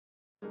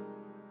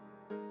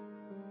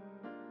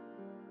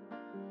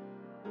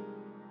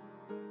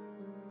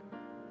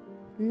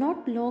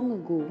Not long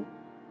ago,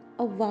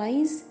 a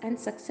wise and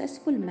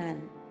successful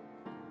man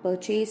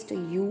purchased a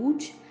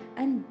huge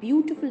and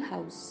beautiful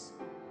house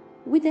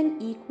with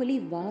an equally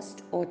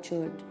vast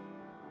orchard.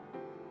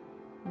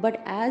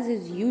 But as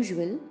is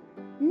usual,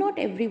 not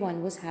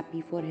everyone was happy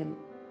for him.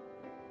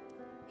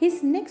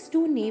 His next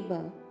door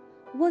neighbor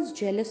was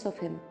jealous of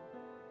him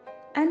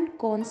and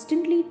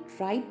constantly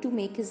tried to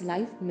make his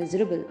life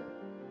miserable.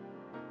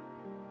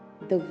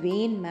 The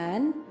vain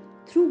man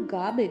threw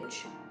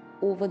garbage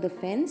over the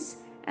fence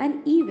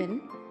and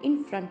even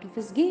in front of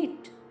his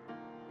gate.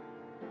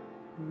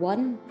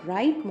 One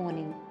bright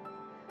morning,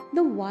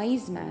 the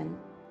wise man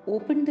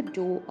opened the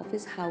door of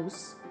his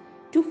house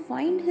to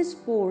find his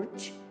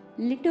porch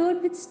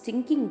littered with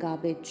stinking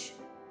garbage.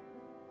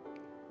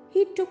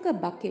 He took a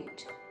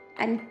bucket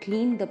and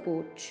cleaned the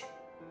porch.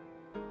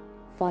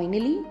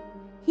 Finally,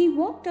 he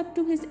walked up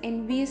to his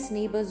envious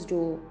neighbor's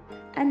door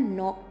and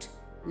knocked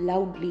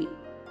loudly.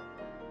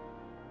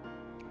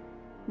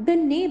 The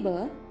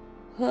neighbor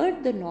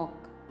heard the knock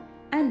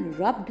and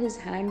rubbed his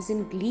hands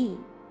in glee.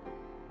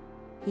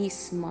 He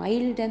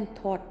smiled and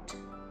thought,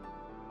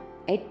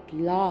 "At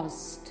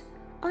last,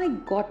 I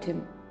got him.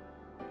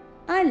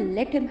 I'll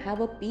let him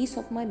have a piece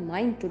of my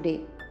mind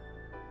today."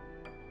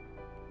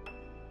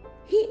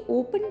 He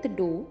opened the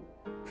door,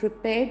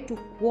 prepared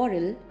to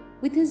quarrel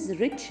with his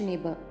rich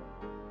neighbor.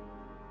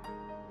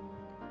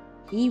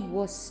 He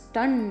was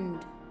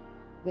stunned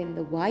when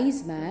the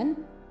wise man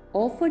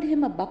offered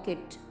him a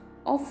bucket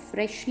of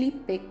freshly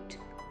picked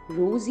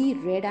rosy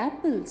red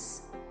apples,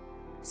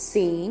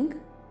 saying,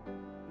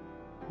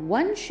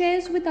 "One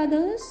shares with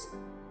others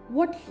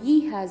what he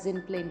has in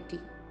plenty."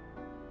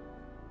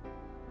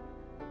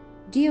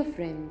 Dear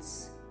friends,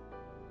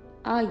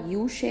 are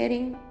you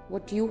sharing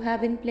what you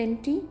have in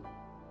plenty?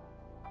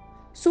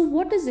 So,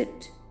 what is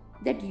it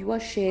that you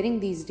are sharing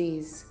these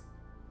days?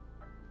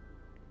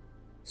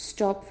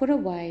 Stop for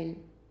a while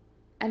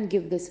and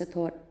give this a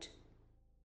thought.